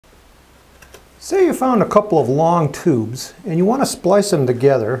Say you found a couple of long tubes and you want to splice them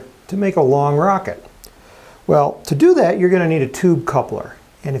together to make a long rocket. Well, to do that you're going to need a tube coupler.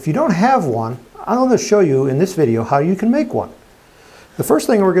 And if you don't have one, I'm going to show you in this video how you can make one. The first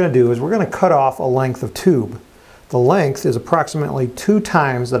thing we're going to do is we're going to cut off a length of tube. The length is approximately 2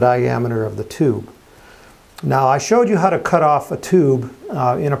 times the diameter of the tube. Now I showed you how to cut off a tube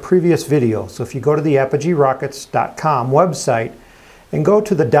in a previous video. So if you go to the ApogeeRockets.com website and go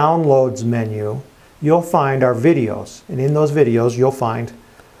to the downloads menu, you'll find our videos. And in those videos you'll find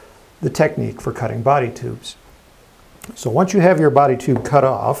the technique for cutting body tubes. So once you have your body tube cut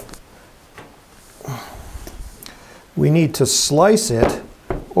off, we need to slice it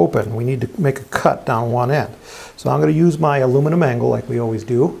open. We need to make a cut down one end. So I'm going to use my aluminum angle like we always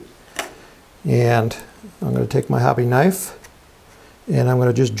do. And I'm going to take my hobby knife and I'm going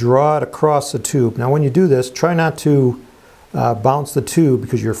to just draw it across the tube. Now when you do this, try not to bounce the tube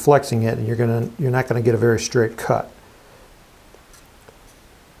because you're flexing it and you're not going to get a very straight cut.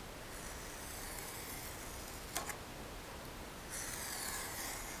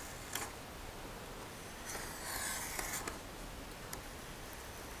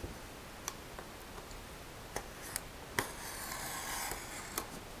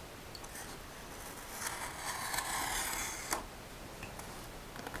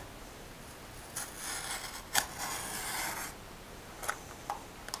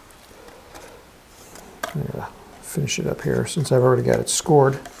 I'm going to finish it up here since I've already got it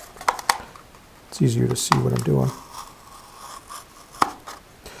scored. It's easier to see what I'm doing.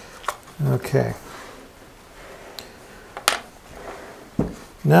 Okay.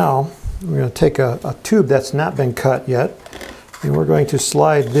 Now we're going to take a tube that's not been cut yet and we're going to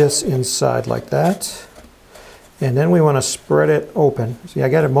slide this inside like that. And then we want to spread it open. See, I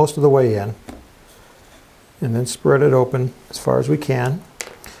got it most of the way in. And then spread it open as far as we can.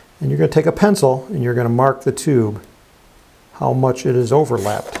 And you're going to take a pencil and you're going to mark the tube how much it is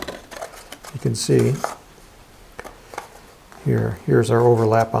overlapped. You can see here's our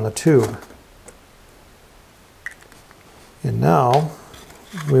overlap on the tube. And now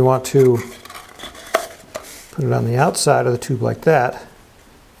we want to put it on the outside of the tube like that.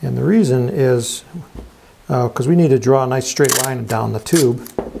 And the reason is because we need to draw a nice straight line down the tube.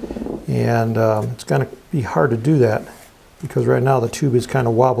 And it's going to be hard to do that because right now the tube is kind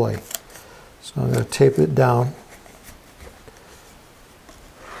of wobbly. So I'm going to tape it down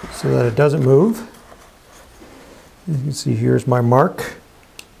so that it doesn't move. You can see here's my mark.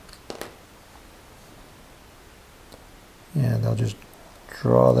 And I'll just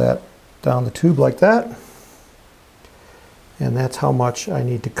draw that down the tube like that. And that's how much I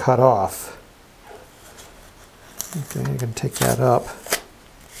need to cut off. Okay, I'm going to take that up.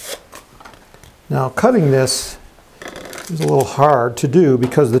 Now cutting this is a little hard to do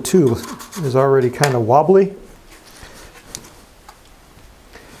because the tube is already kind of wobbly.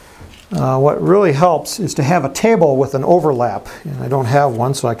 What really helps is to have a table with an overlap. And I don't have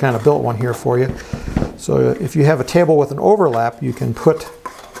one, so I kind of built one here for you. So if you have a table with an overlap, you can put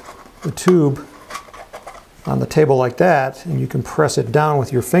the tube on the table like that and you can press it down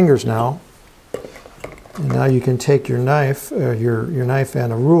with your fingers now. And now you can take your knife, your knife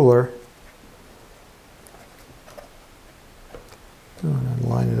and a ruler and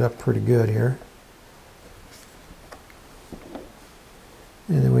line it up pretty good here.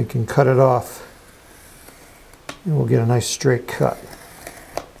 And then we can cut it off and we'll get a nice straight cut.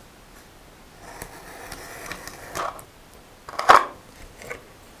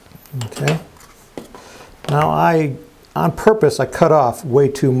 Okay. Now on purpose, I cut off way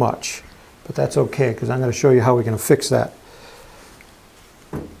too much, but that's okay because I'm going to show you how we're going to fix that.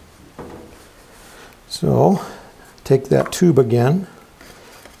 So take that tube again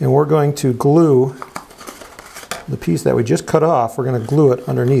and we're going to glue the piece that we just cut off. We're going to glue it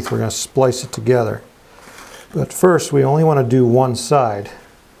underneath. We're going to splice it together. But first we only want to do one side.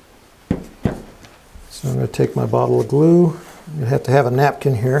 So I'm going to take my bottle of glue. I'm going to have a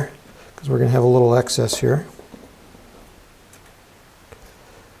napkin here because we're going to have a little excess here.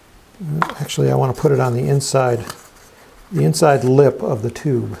 Actually I want to put it on the inside lip of the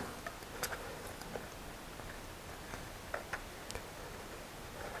tube.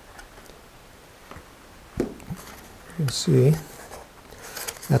 You can see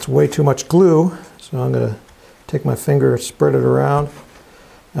that's way too much glue, so I'm going to take my finger, spread it around.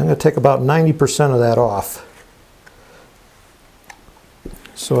 I'm going to take about 90% of that off.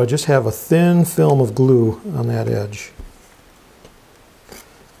 So I just have a thin film of glue on that edge.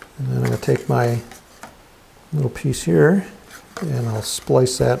 And then I'm going to take my little piece here and I'll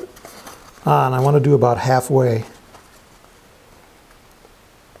splice that on. I want to do about halfway.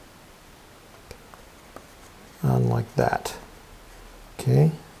 like that.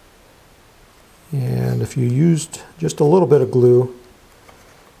 Okay. And if you used just a little bit of glue,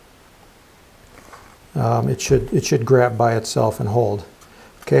 it should grab by itself and hold.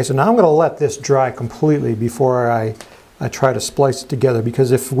 Okay, so now I'm going to let this dry completely before I try to splice it together,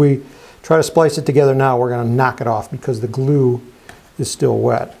 because if we try to splice it together now, we're going to knock it off because the glue is still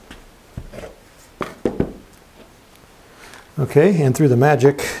wet. Okay, and through the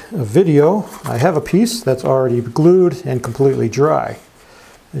magic of video, I have a piece that's already glued and completely dry,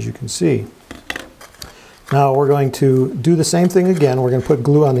 as you can see. Now we're going to do the same thing again. We're going to put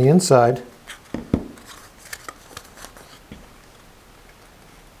glue on the inside.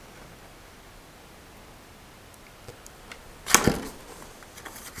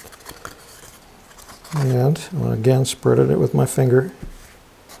 And I'll again spread it with my finger.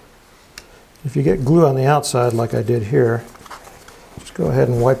 If you get glue on the outside like I did here, just go ahead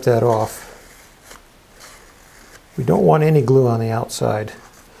and wipe that off. We don't want any glue on the outside,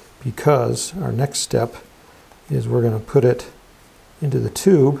 because our next step is we're going to put it into the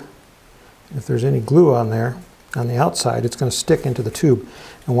tube. If there's any glue on there, on the outside, it's going to stick into the tube.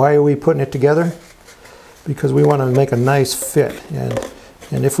 And why are we putting it together? Because we want to make a nice fit.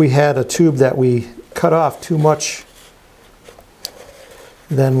 And if we had a tube that we cut off too much,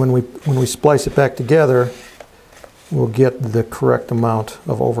 then when we splice it back together, we'll get the correct amount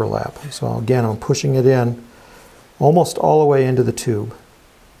of overlap. So again, I'm pushing it in almost all the way into the tube.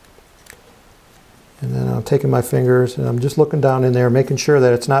 And then I'm taking my fingers and I'm just looking down in there, making sure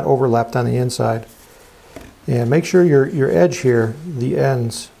that it's not overlapped on the inside. And make sure your edge here, the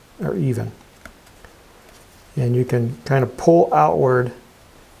ends are even. And you can kind of pull outward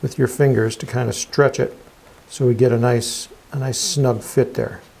with your fingers to kind of stretch it so we get a nice snug fit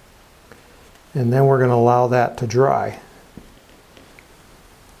there. And then we're going to allow that to dry.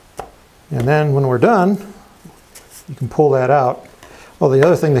 And then when we're done, you can pull that out. Oh, the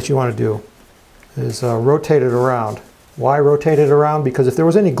other thing that you want to do is rotate it around. Why rotate it around? Because if there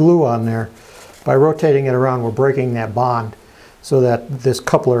was any glue on there, by rotating it around, we're breaking that bond so that this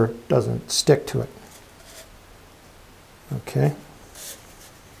coupler doesn't stick to it. Okay.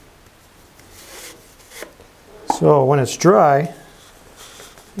 So when it's dry,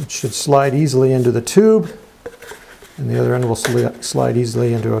 it should slide easily into the tube, and the other end will slide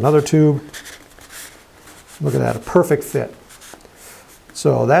easily into another tube. Look at that, a perfect fit.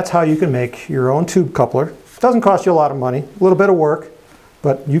 So that's how you can make your own tube coupler. It doesn't cost you a lot of money, a little bit of work,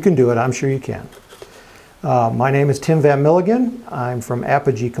 but you can do it, I'm sure you can. My name is Tim Van Milligan. I'm from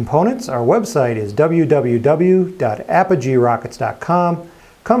Apogee Components. Our website is www.apogeerockets.com.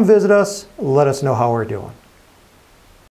 Come visit us, let us know how we're doing.